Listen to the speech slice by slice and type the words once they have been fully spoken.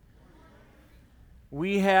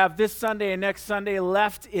We have this Sunday and next Sunday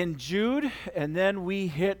left in Jude, and then we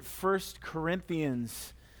hit 1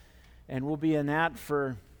 Corinthians, and we'll be in that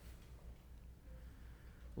for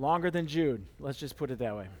longer than Jude. Let's just put it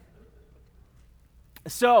that way.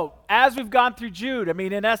 So, as we've gone through Jude,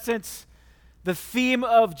 in essence, the theme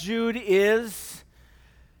of Jude is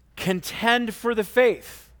contend for the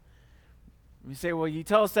faith. You say, well, you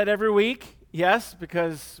tell us that every week. Yes,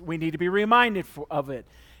 because we need to be reminded of it.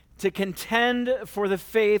 To contend for the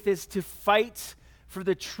faith is to fight for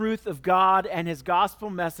the truth of God and His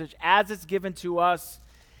gospel message as it's given to us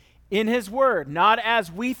in His Word. Not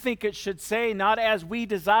as we think it should say, not as we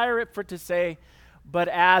desire it for it to say, but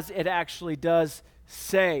as it actually does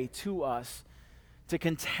say to us. To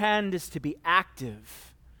contend is to be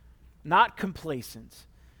active, not complacent.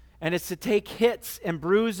 And it's to take hits and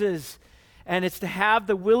bruises, and it's to have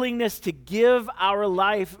the willingness to give our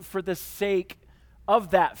life for the sake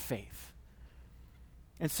of that faith.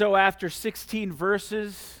 And so after 16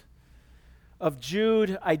 verses of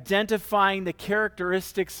Jude identifying the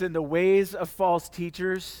characteristics and the ways of false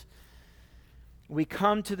teachers, we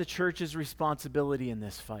come to the church's responsibility in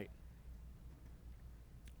this fight.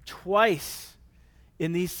 Twice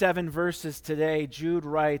in these 7 verses today, Jude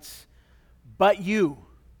writes, "But you."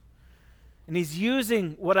 And he's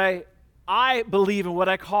using what I believe in what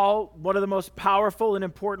I call one of the most powerful and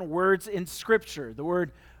important words in Scripture, the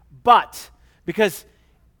word "but," because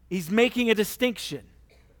he's making a distinction.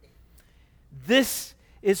 This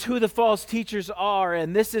is who the false teachers are,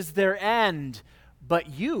 and this is their end, but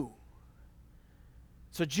you.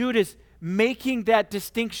 So Jude is making that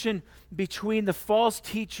distinction between the false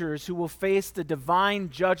teachers who will face the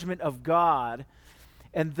divine judgment of God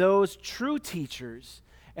and those true teachers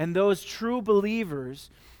and those true believers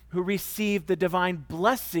who receive the divine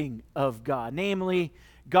blessing of God, namely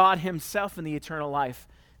God Himself and the eternal life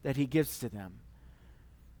that He gives to them.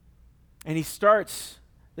 And he starts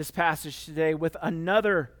this passage today with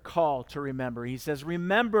another call to remember. He says,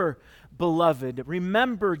 "Remember, beloved,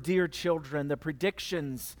 remember, dear children, the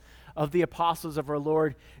predictions of the apostles of our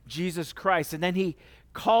Lord Jesus Christ." And then he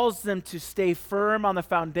calls them to stay firm on the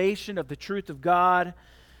foundation of the truth of God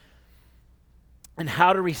and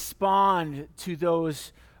how to respond to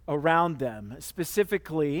those around them,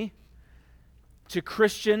 specifically to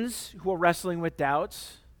Christians who are wrestling with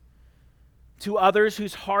doubts, to others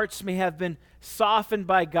whose hearts may have been softened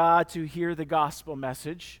by God to hear the gospel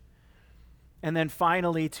message, and then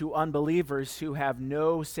finally to unbelievers who have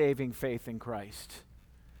no saving faith in Christ.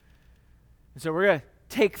 And so we're going to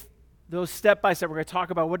take those step by step. We're going to talk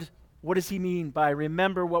about what does he mean by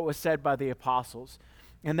remember what was said by the apostles.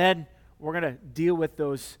 And then we're going to deal with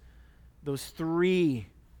those three,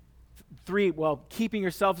 keeping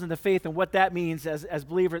yourselves in the faith and what that means as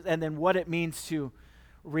believers, and then what it means to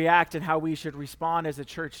react and how we should respond as a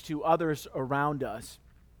church to others around us.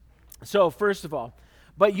 So first of all,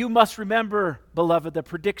 "But you must remember, beloved, the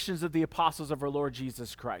predictions of the apostles of our Lord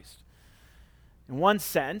Jesus Christ." In one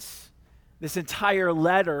sense, this entire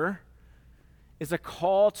letter is a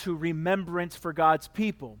call to remembrance for God's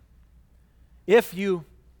people. If you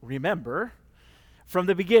remember from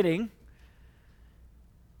the beginning,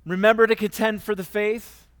 remember to contend for the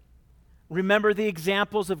faith. Remember the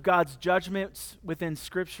examples of God's judgments within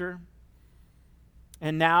Scripture.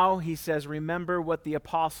 And now he says, remember what the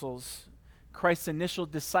apostles, Christ's initial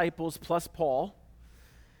disciples plus Paul,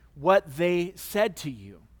 what they said to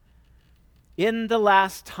you. In the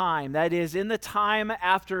last time, that is, in the time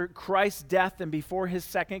after Christ's death and before His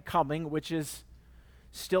second coming, which is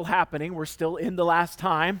still happening, we're still in the last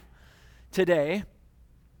time today.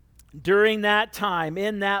 During that time,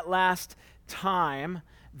 in that last time,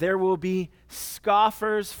 there will be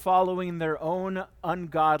scoffers following their own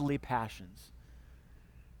ungodly passions.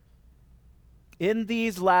 In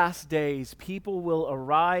these last days, people will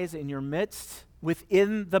arise in your midst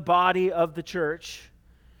within the body of the church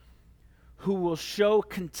who will show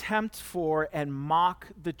contempt for and mock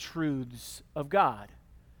the truths of God.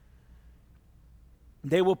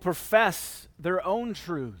 They will profess their own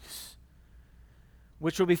truths,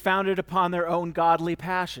 which will be founded upon their own godly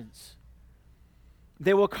passions.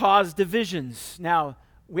 They will cause divisions. Now,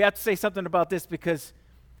 we have to say something about this, because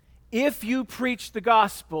if you preach the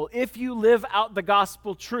gospel, if you live out the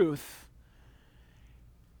gospel truth,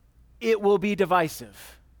 it will be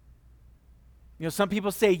divisive. Some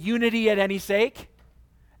people say unity at any sake.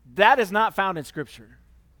 That is not found in Scripture.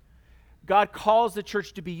 God calls the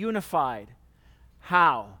church to be unified.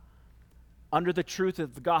 How? Under the truth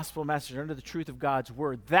of the gospel message, under the truth of God's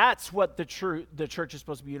word. That's what the church is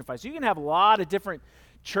supposed to be unified. So you can have a lot of different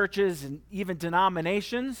churches and even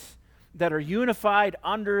denominations, that are unified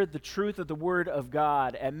under the truth of the Word of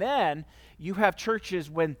God. And then you have churches,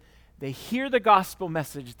 when they hear the gospel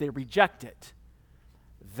message, they reject it.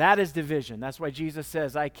 That is division. That's why Jesus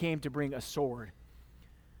says, I came to bring a sword.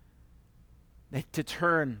 To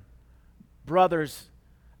turn brothers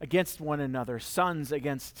against one another, sons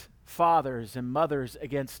against fathers, and mothers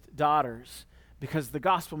against daughters, because the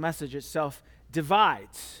gospel message itself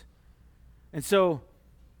divides. And so,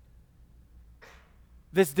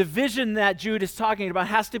 this division that Jude is talking about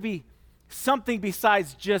has to be something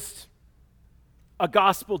besides just a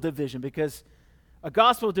gospel division, because a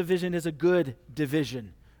gospel division is a good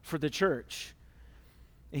division for the church.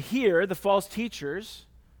 And here, the false teachers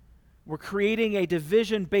were creating a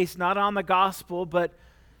division based not on the gospel, but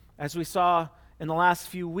as we saw in the last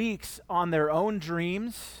few weeks, on their own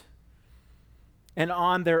dreams and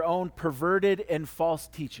on their own perverted and false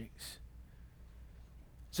teachings.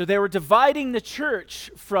 So they were dividing the church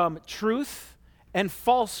from truth and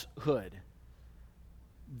falsehood.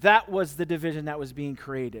 That was the division that was being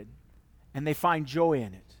created. And they find joy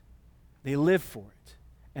in it. They live for it.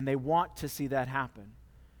 And they want to see that happen.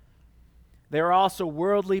 There are also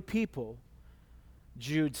worldly people,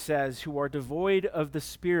 Jude says, who are devoid of the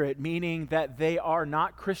Spirit, meaning that they are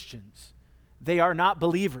not Christians. They are not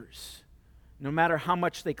believers, no matter how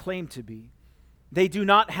much they claim to be. They do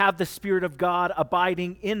not have the Spirit of God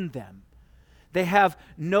abiding in them. They have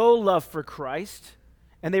no love for Christ,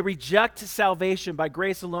 and they reject salvation by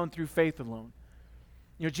grace alone through faith alone.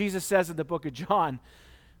 You know, Jesus says in the book of John,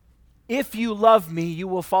 if you love me, you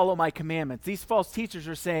will follow my commandments. These false teachers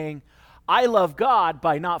are saying, I love God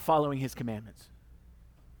by not following his commandments.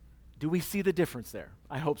 Do we see the difference there?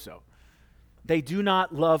 I hope so. They do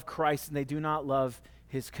not love Christ, and they do not love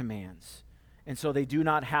his commands. And so they do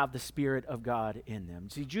not have the Spirit of God in them.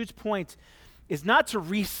 See, Jude's point is not to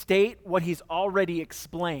restate what he's already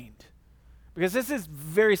explained, because this is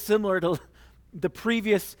very similar to the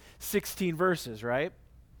previous 16 verses, right?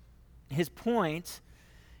 His point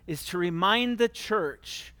is to remind the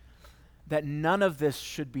church that none of this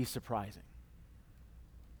should be surprising.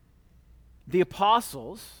 The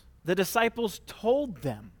apostles, the disciples, told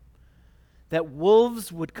them that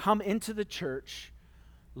wolves would come into the church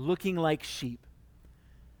looking like sheep.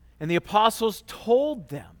 And the apostles told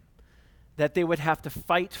them that they would have to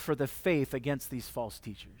fight for the faith against these false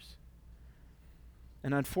teachers.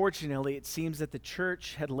 And unfortunately, it seems that the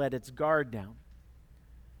church had let its guard down.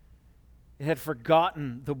 It had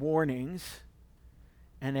forgotten the warnings,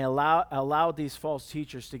 and they allowed these false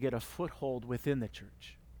teachers to get a foothold within the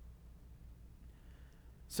church.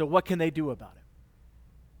 So what can they do about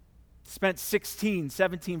it? Spent 16,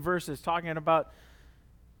 17 verses talking about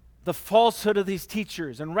the falsehood of these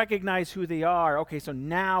teachers and recognize who they are. Okay, so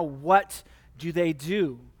now what do they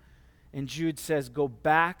do? And Jude says, go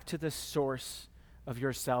back to the source of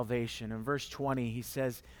your salvation. In verse 20, he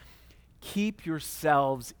says, keep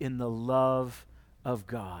yourselves in the love of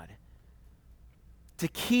God. To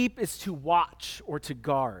keep is to watch or to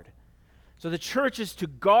guard. So the church is to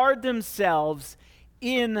guard themselves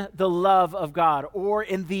in the love of God, or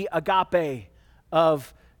in the agape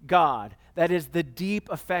of God. That is the deep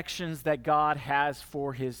affections that God has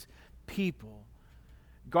for his people.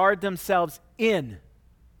 Guard themselves in,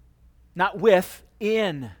 not with,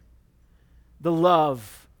 in the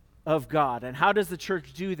love of God. And how does the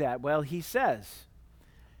church do that? Well, he says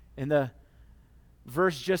in the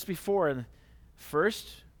verse just before, first,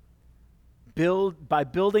 by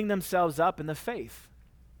building themselves up in the faith.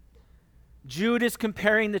 Jude is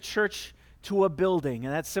comparing the church to a building,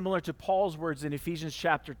 and that's similar to Paul's words in Ephesians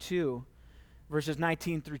chapter 2, verses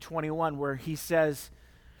 19 through 21, where he says,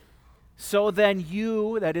 so then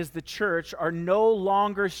you, that is the church, are no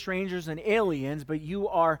longer strangers and aliens, but you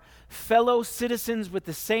are fellow citizens with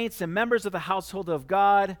the saints and members of the household of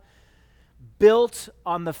God, built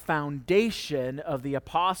on the foundation of the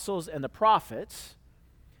apostles and the prophets,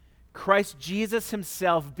 Christ Jesus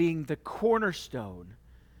himself being the cornerstone,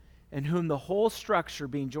 in whom the whole structure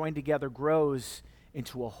being joined together grows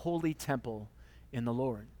into a holy temple in the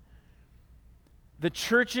Lord. The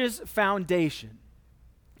church's foundation,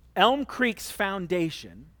 ElmCreek's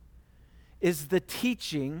foundation, is the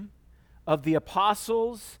teaching of the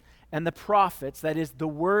apostles and the prophets, that is the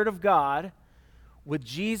Word of God, with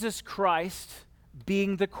Jesus Christ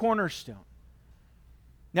being the cornerstone.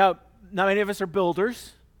 Now, not many of us are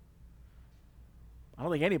builders. I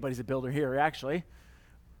don't think anybody's a builder here, actually.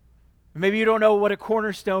 Maybe you don't know what a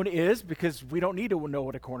cornerstone is, because we don't need to know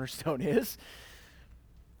what a cornerstone is.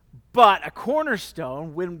 But a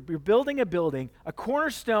cornerstone, when you're building a building, a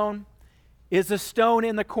cornerstone is a stone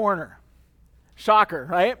in the corner. Shocker,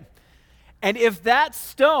 right? And if that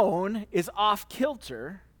stone is off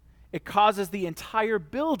kilter, it causes the entire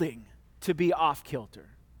building to be off kilter.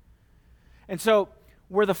 And so,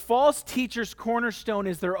 where the false teacher's cornerstone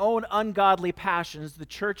is their own ungodly passions, the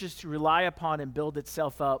church is to rely upon and build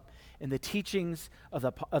itself up in the teachings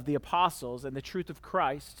of the apostles and the truth of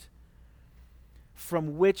Christ,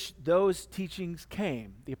 from which those teachings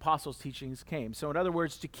came, the apostles' teachings came. So in other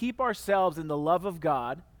words, to keep ourselves in the love of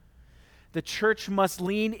God, the church must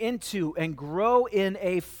lean into and grow in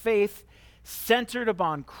a faith centered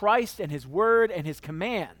upon Christ and his word and his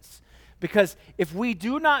commands. Because if we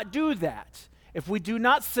do not do that, if we do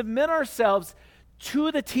not submit ourselves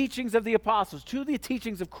to the teachings of the apostles, to the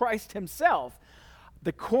teachings of Christ himself,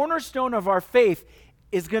 the cornerstone of our faith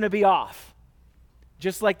is going to be off,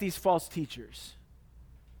 just like these false teachers.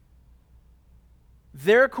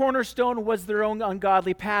 Their cornerstone was their own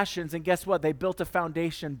ungodly passions, and guess what? They built a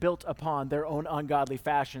foundation built upon their own ungodly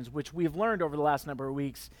passions, which we've learned over the last number of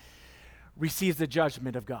weeks receives the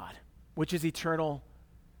judgment of God, which is eternal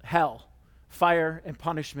hell, fire and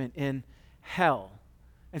punishment in hell.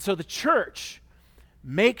 And so the church,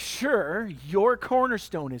 make sure your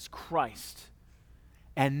cornerstone is Christ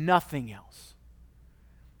and nothing else.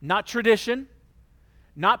 Not tradition,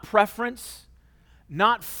 not preference,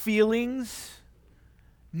 not feelings,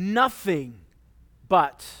 nothing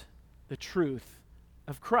but the truth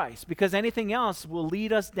of Christ, because anything else will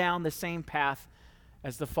lead us down the same path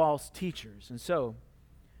as the false teachers. And so,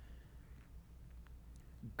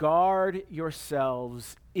 guard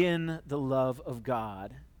yourselves in the love of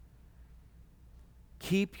God.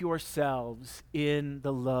 Keep yourselves in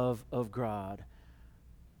the love of God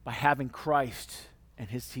by having Christ and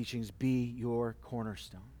his teachings be your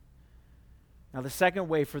cornerstone. Now, the second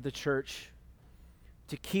way for the church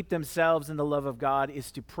to keep themselves in the love of God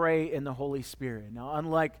is to pray in the Holy Spirit. Now,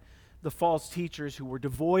 unlike the false teachers who were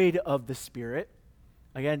devoid of the Spirit,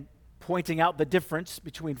 again, pointing out the difference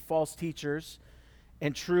between false teachers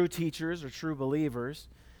and true teachers or true believers,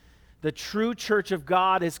 the true church of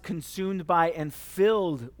God is consumed by and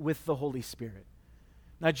filled with the Holy Spirit.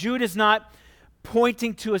 Now, Jude is not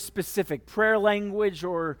pointing to a specific prayer language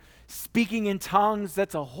or speaking in tongues.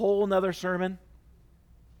 That's a whole nother sermon.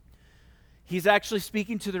 He's actually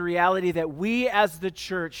speaking to the reality that we as the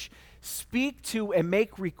church speak to and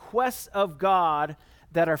make requests of God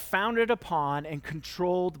that are founded upon and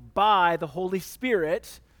controlled by the Holy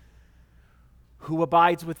Spirit who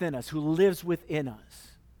abides within us, who lives within us.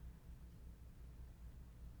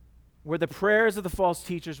 Where the prayers of the false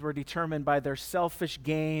teachers were determined by their selfish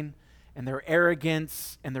gain and their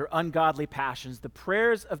arrogance and their ungodly passions, the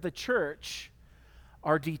prayers of the church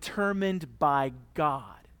are determined by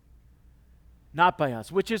God, not by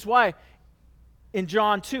us, which is why in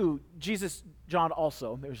John 2, John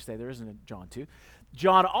also, maybe I should say there isn't a John 2,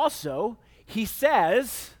 John also, he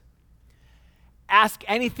says, ask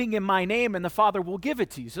anything in my name and the Father will give it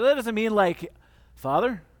to you. So that doesn't mean like,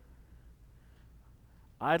 Father,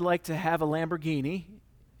 I'd like to have a Lamborghini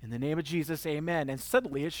in the name of Jesus, amen, and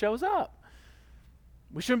suddenly it shows up.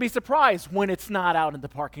 We shouldn't be surprised when it's not out in the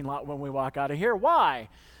parking lot when we walk out of here. Why?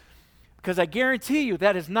 Because I guarantee you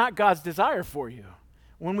that is not God's desire for you.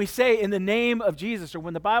 When we say in the name of Jesus, or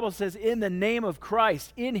when the Bible says in the name of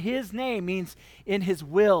Christ, in his name means in his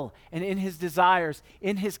will and in his desires,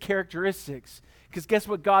 in his characteristics. Because guess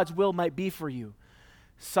what God's will might be for you?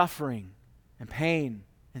 Suffering and pain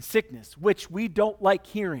and sickness, which we don't like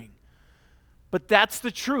hearing. But that's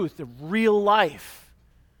the truth of real life.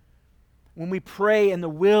 When we pray in the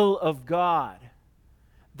will of God,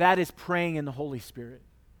 that is praying in the Holy Spirit.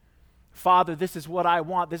 Father, this is what I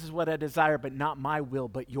want, this is what I desire, but not my will,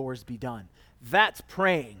 but yours be done. That's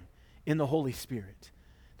praying in the Holy Spirit.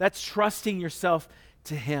 That's trusting yourself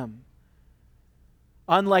to him.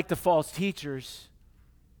 Unlike the false teachers,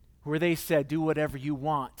 where they said, do whatever you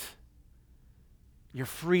want. You're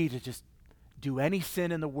free to just do any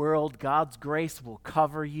sin in the world. God's grace will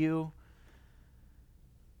cover you.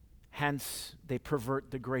 Hence, they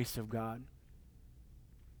pervert the grace of God.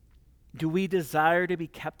 Do we desire to be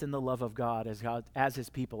kept in the love of God as his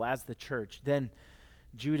people, as the church? Then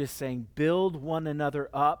Jude is saying, build one another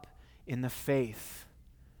up in the faith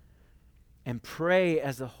and pray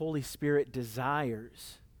as the Holy Spirit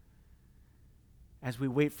desires as we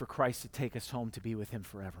wait for Christ to take us home to be with him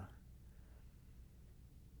forever.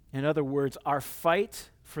 In other words, our fight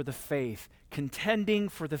for the faith, contending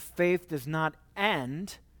for the faith, does not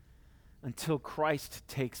end until Christ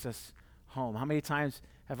takes us home. How many times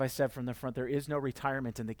have I said from the front, there is no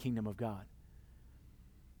retirement in the kingdom of God.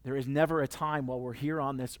 There is never a time while we're here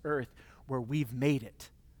on this earth where we've made it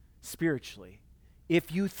spiritually.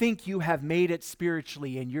 If you think you have made it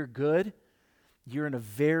spiritually and you're good, you're in a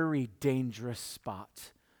very dangerous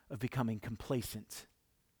spot of becoming complacent.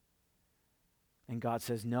 And God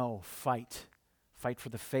says, no, fight. Fight for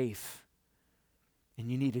the faith. And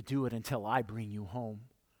you need to do it until I bring you home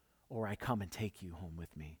or I come and take you home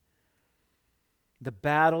with me. The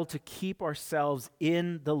battle to keep ourselves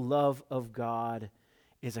in the love of God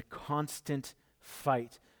is a constant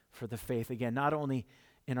fight for the faith. Again, not only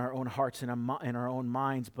in our own hearts and in our own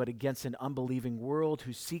minds, but against an unbelieving world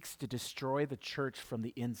who seeks to destroy the church from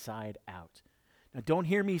the inside out. Now, don't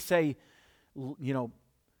hear me say,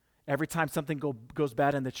 every time something goes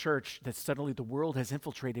bad in the church, that suddenly the world has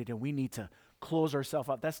infiltrated and we need to close ourselves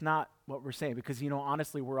up. That's not what we're saying, because,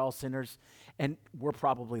 honestly, we're all sinners, and we're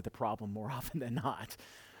probably the problem more often than not.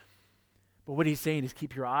 But what he's saying is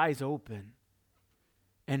keep your eyes open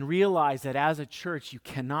and realize that as a church, you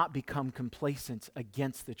cannot become complacent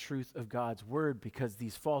against the truth of God's word, because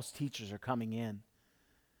these false teachers are coming in.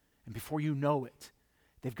 And before you know it,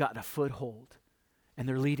 they've gotten a foothold, and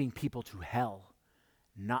they're leading people to hell,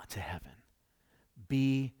 not to heaven.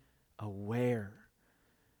 Be aware.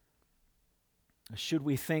 Should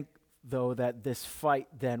we think, though, that this fight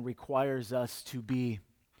then requires us to be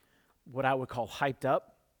what I would call hyped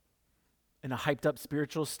up, in a hyped up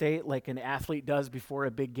spiritual state like an athlete does before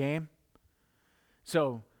a big game?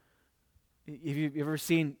 So, if you've ever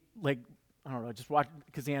seen, just watch,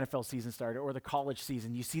 because the NFL season started, or the college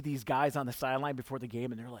season, you see these guys on the sideline before the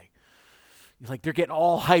game, and they're getting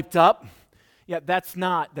all hyped up. Yeah, that's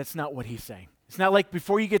not what he's saying. It's not like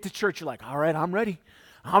before you get to church, you're like, all right, I'm ready.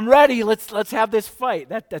 Let's have this fight.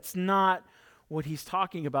 That's not what he's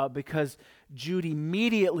talking about, because Jude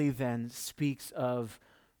immediately then speaks of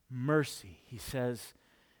mercy. He says,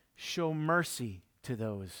 show mercy to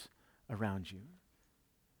those around you.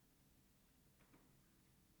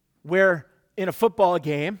 Where in a football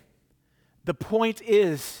game, the point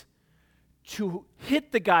is to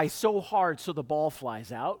hit the guy so hard so the ball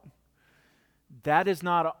flies out. That is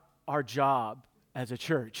not our job as a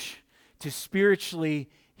church, to spiritually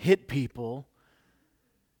hit people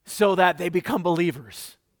so that they become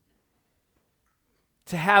believers.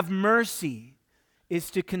 To have mercy is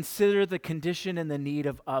to consider the condition and the need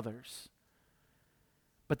of others.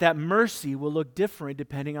 But that mercy will look different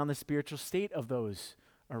depending on the spiritual state of those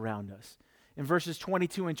around us. In verses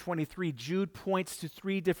 22 and 23, Jude points to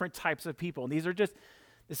three different types of people. And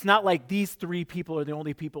it's not like these three people are the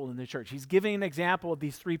only people in the church. He's giving an example of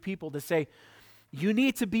these three people to say, you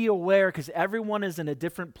need to be aware, because everyone is in a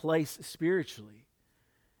different place spiritually.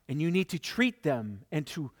 And you need to treat them and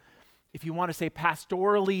to, if you want to say,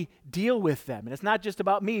 pastorally deal with them. And it's not just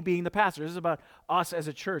about me being the pastor. This is about us as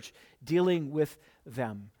a church dealing with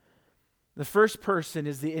them. The first person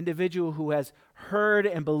is the individual who has heard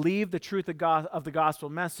and believed the truth of the gospel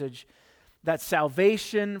message, that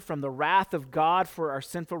salvation from the wrath of God for our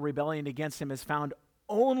sinful rebellion against him is found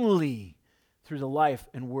only through the life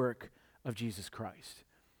and work of Jesus Christ.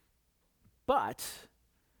 But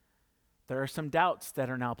there are some doubts that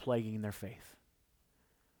are now plaguing their faith.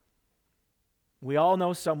 We all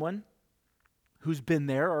know someone who's been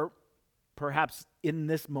there, or perhaps in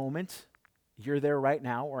this moment, you're there right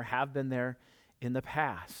now, or have been there in the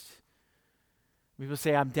past. People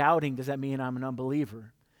say, I'm doubting. Does that mean I'm an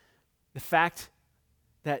unbeliever? The fact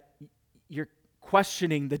that you're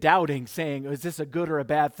questioning the doubting, saying, is this a good or a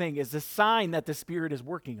bad thing, is a sign that the Spirit is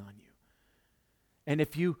working on you. And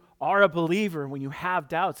if you are a believer, when you have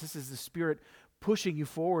doubts, this is the Spirit pushing you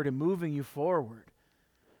forward and moving you forward.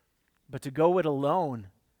 But to go it alone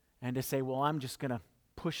and to say, well, I'm just going to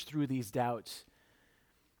push through these doubts,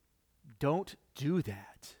 don't do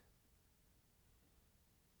that.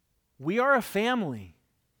 We are a family.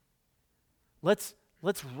 Let's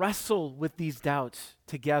wrestle with these doubts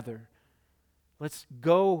together. Let's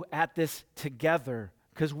go at this together,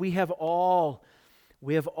 because we have all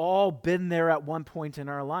been there at one point in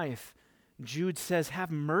our life. Jude says,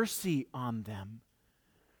 have mercy on them.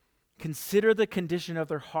 Consider the condition of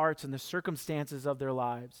their hearts and the circumstances of their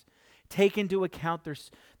lives. Take into account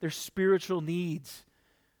their spiritual needs.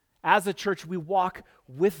 As a church, we walk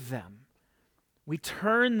with them. We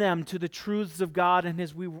turn them to the truths of God and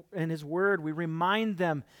His Word. We remind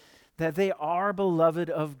them that they are beloved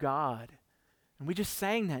of God. And we just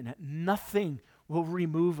sang that. Nothing will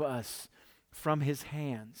remove us from His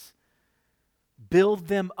hands. Build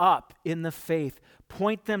them up in the faith.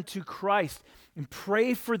 Point them to Christ. And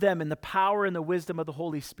pray for them in the power and the wisdom of the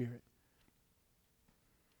Holy Spirit.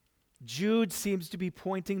 Jude seems to be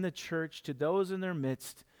pointing the church to those in their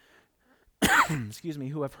midst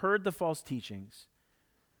who have heard the false teachings,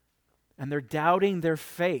 and they're doubting their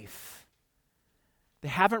faith. They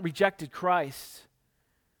haven't rejected Christ.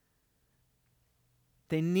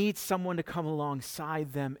 They need someone to come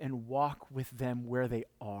alongside them and walk with them where they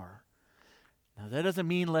are. Now, that doesn't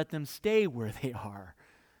mean let them stay where they are.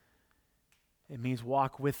 It means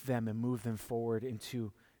walk with them and move them forward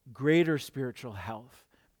into greater spiritual health,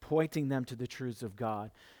 pointing them to the truths of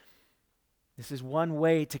God. This is one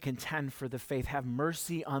way to contend for the faith. Have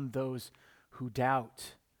mercy on those who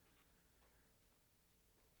doubt.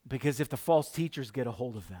 Because if the false teachers get a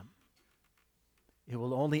hold of them, it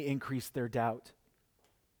will only increase their doubt.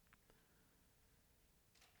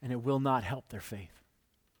 And it will not help their faith.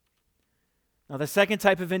 Now, the second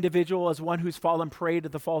type of individual is one who's fallen prey to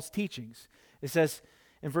the false teachings. It says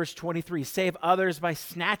in verse 23, save others by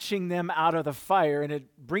snatching them out of the fire. And it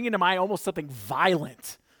bringing to mind almost something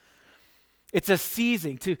violent. It's a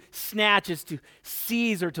seizing. To snatch is to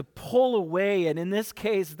seize or to pull away. And in this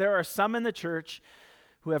case, there are some in the church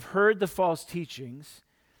who have heard the false teachings,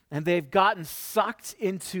 and they've gotten sucked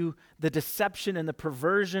into the deception and the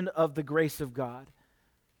perversion of the grace of God.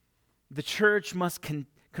 The church must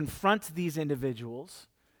confront these individuals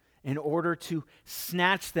in order to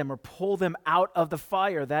snatch them or pull them out of the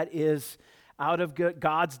fire. That is, out of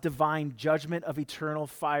God's divine judgment of eternal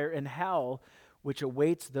fire and hell, which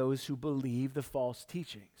awaits those who believe the false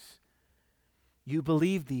teachings. You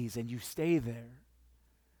believe these and you stay there.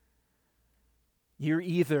 You're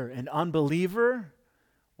either an unbeliever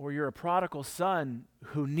or you're a prodigal son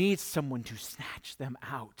who needs someone to snatch them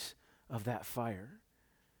out of that fire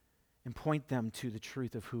and point them to the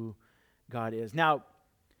truth of who God is. Now,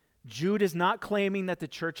 Jude is not claiming that the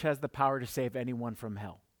church has the power to save anyone from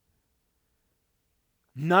hell.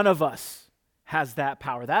 None of us has that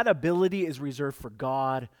power. That ability is reserved for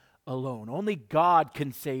God alone. Only God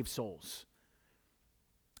can save souls.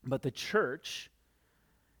 But the church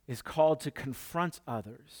is called to confront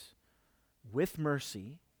others with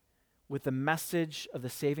mercy, with the message of the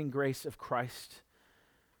saving grace of Christ.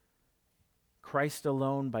 Christ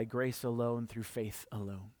alone, by grace alone, through faith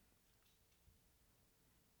alone.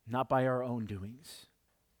 Not by our own doings,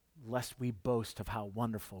 lest we boast of how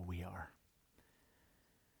wonderful we are.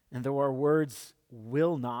 And though our words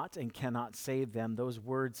will not and cannot save them, those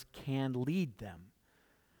words can lead them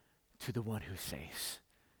to the one who saves,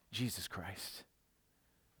 Jesus Christ.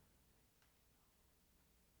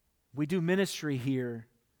 We do ministry here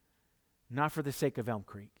not for the sake of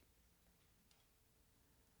ElmCreek,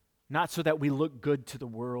 not so that we look good to the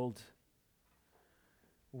world.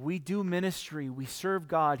 We do ministry, we serve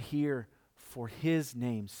God here for His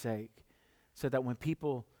name's sake, so that when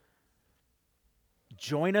people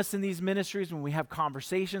join us in these ministries, when we have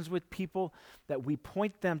conversations with people, that we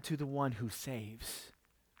point them to the one who saves,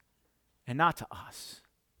 and not to us,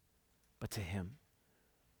 but to Him.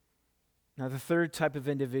 Now, the third type of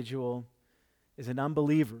individual is an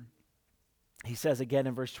unbeliever. He says again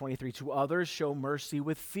in verse 23, to others show mercy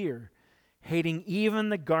with fear, hating even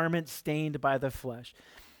the garment stained by the flesh.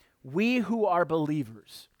 We who are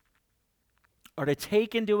believers are to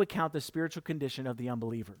take into account the spiritual condition of the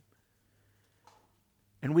unbeliever.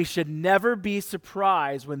 And we should never be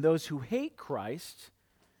surprised when those who hate Christ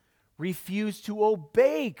refuse to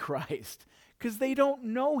obey Christ because they don't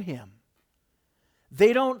know Him.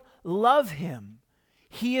 They don't love Him.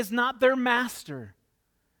 He is not their master.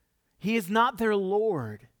 He is not their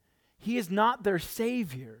Lord. He is not their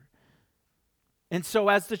Savior. And so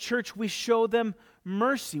as the church, we show them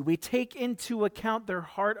mercy. We take into account their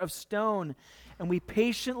heart of stone, and we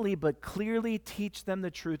patiently but clearly teach them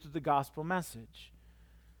the truth of the gospel message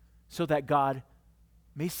so that God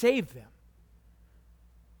may save them.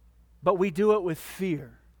 But we do it with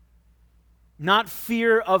fear. Not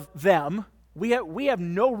fear of them. We have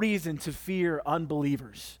no reason to fear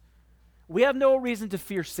unbelievers. We have no reason to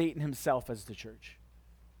fear Satan himself as the church.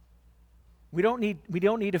 We don't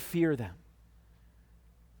need to fear them.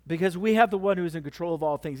 Because we have the one who is in control of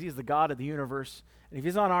all things. He is the God of the universe. And if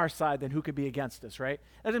He's on our side, then who could be against us, right?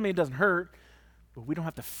 That doesn't mean it doesn't hurt, but we don't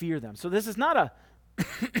have to fear them. So this is not a,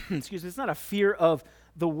 it's not a fear of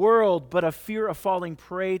the world, but a fear of falling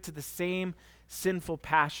prey to the same sinful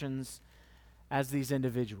passions as these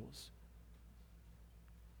individuals.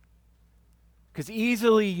 Because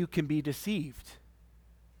easily you can be deceived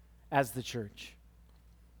as the church.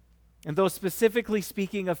 And though specifically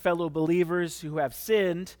speaking of fellow believers who have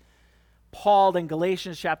sinned, Paul in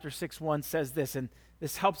Galatians chapter 6:1 says this, and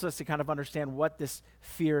this helps us to kind of understand what this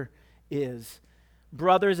fear is.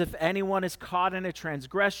 Brothers, if anyone is caught in a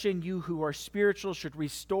transgression, you who are spiritual should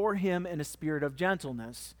restore him in a spirit of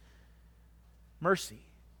gentleness. Mercy.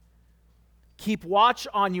 Keep watch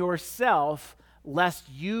on yourself, lest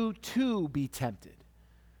you too be tempted.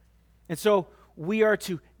 And so we are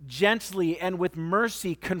to gently and with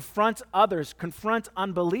mercy confront others, confront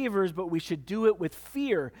unbelievers, but we should do it with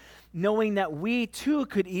fear, knowing that we too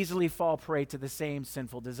could easily fall prey to the same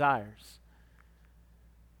sinful desires.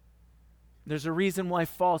 There's a reason why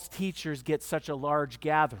false teachers get such a large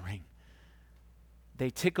gathering. They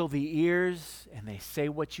tickle the ears and they say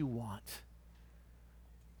what you want.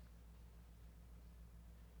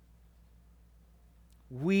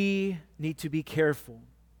 We need to be careful.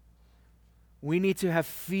 We need to have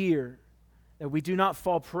fear that we do not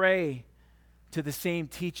fall prey to the same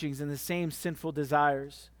teachings and the same sinful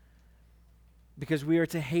desires, because we are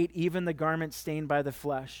to hate even the garment stained by the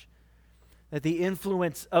flesh. That the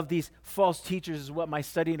influence of these false teachers is what my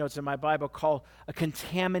study notes in my Bible call a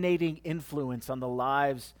contaminating influence on the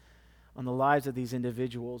lives of these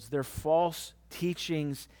individuals. Their false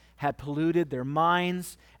teachings had polluted their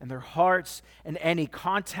minds and their hearts, and any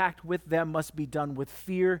contact with them must be done with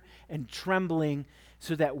fear and trembling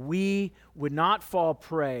so that we would not fall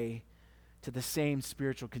prey to the same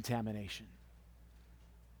spiritual contamination.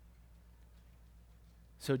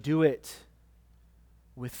 So do it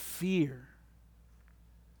with fear.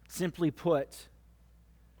 Simply put,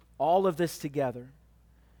 all of this together,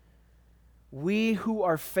 we who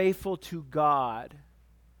are faithful to God,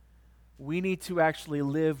 we need to actually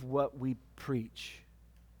live what we preach.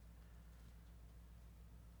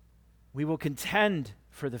 We will contend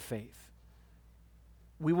for the faith.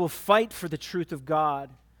 We will fight for the truth of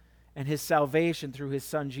God and His salvation through His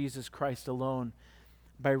Son, Jesus Christ alone,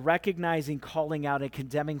 by recognizing, calling out, and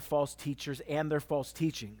condemning false teachers and their false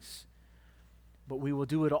teachings. But we will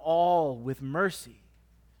do it all with mercy.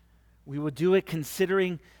 We will do it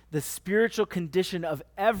considering the spiritual condition of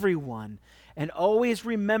everyone, and always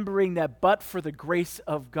remembering that but for the grace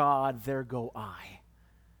of God, there go I.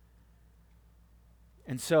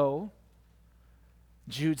 And so,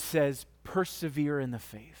 Jude says, persevere in the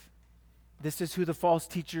faith. This is who the false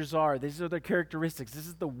teachers are. These are their characteristics. This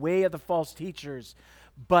is the way of the false teachers.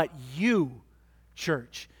 But you,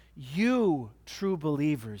 church, you true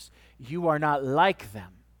believers, you are not like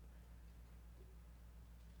them.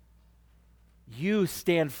 You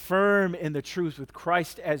stand firm in the truth with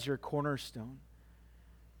Christ as your cornerstone.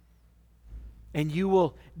 And you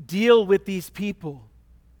will deal with these people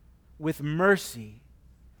with mercy.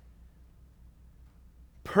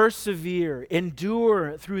 Persevere,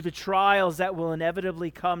 endure through the trials that will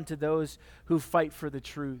inevitably come to those who fight for the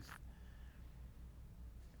truth.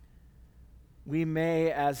 We may,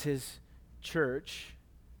 as His church,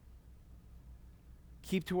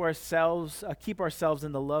 keep ourselves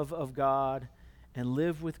in the love of God and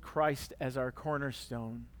live with Christ as our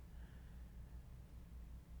cornerstone,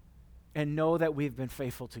 and know that we've been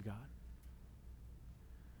faithful to God.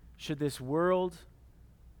 Should this world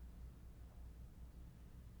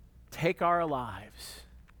take our lives,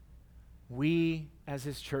 we as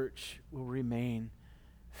His church will remain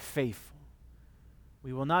faithful.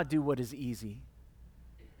 We will not do what is easy.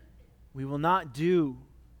 We will not do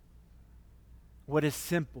what is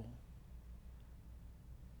simple.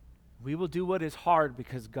 We will do what is hard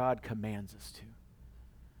because God commands us to.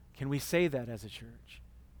 Can we say that as a church?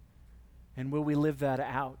 And will we live that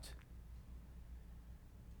out?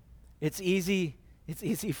 It's easy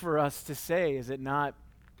for us to say, is it not?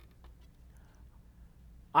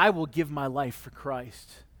 I will give my life for Christ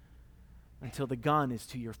until the gun is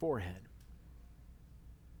to your forehead.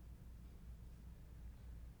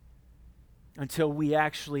 Until we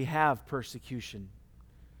actually have persecution.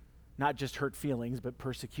 Not just hurt feelings, but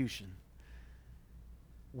persecution.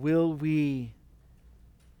 Will we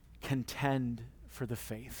contend for the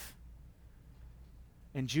faith?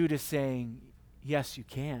 And Jude is saying, yes, you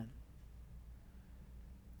can.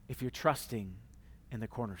 If you're trusting in the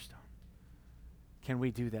cornerstone. Can we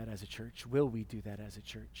do that as a church? Will we do that as a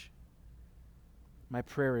church? My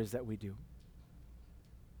prayer is that we do.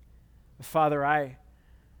 Father, I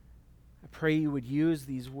pray you would use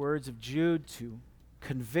these words of Jude to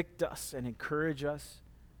convict us and encourage us.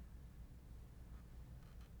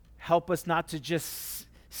 Help us not to just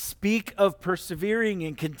speak of persevering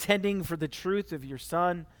and contending for the truth of your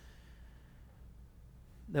Son.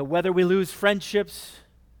 That whether we lose friendships,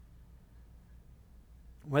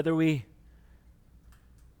 whether we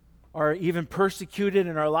are even persecuted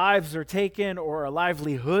and our lives are taken or our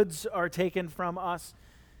livelihoods are taken from us,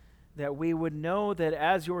 that we would know that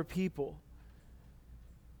as your people,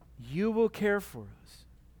 you will care for us.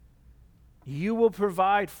 You will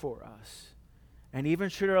provide for us. And even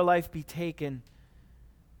should our life be taken,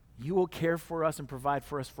 you will care for us and provide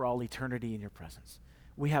for us for all eternity in your presence.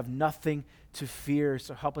 We have nothing to fear,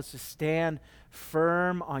 so help us to stand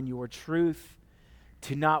firm on your truth,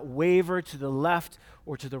 to not waver to the left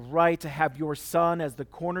or to the right, to have your Son as the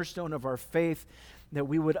cornerstone of our faith, that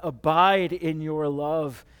we would abide in your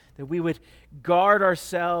love, that we would guard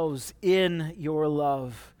ourselves in your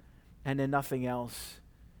love and in nothing else.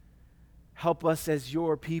 Help us as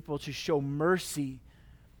your people to show mercy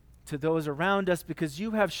to those around us, because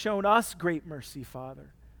you have shown us great mercy,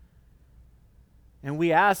 Father. And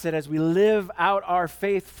we ask that as we live out our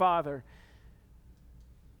faith, Father,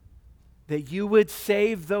 that you would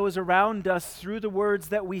save those around us through the words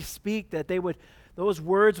that we speak, that those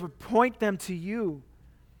words would point them to you,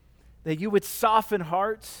 that you would soften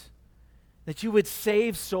hearts, that you would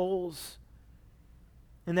save souls,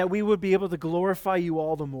 and that we would be able to glorify you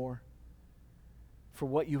all the more for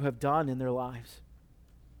what you have done in their lives.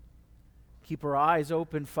 Keep our eyes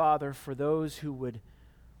open, Father, for those who would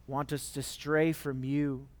want us to stray from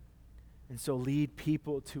you and so lead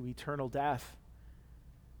people to eternal death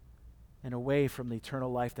and away from the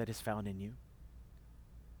eternal life that is found in you.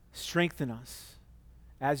 Strengthen us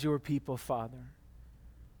as your people, Father,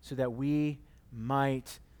 so that we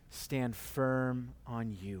might stand firm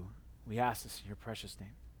on you. We ask this in your precious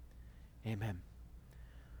name. Amen.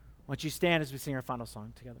 Why don't you stand as we sing our final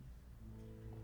song together?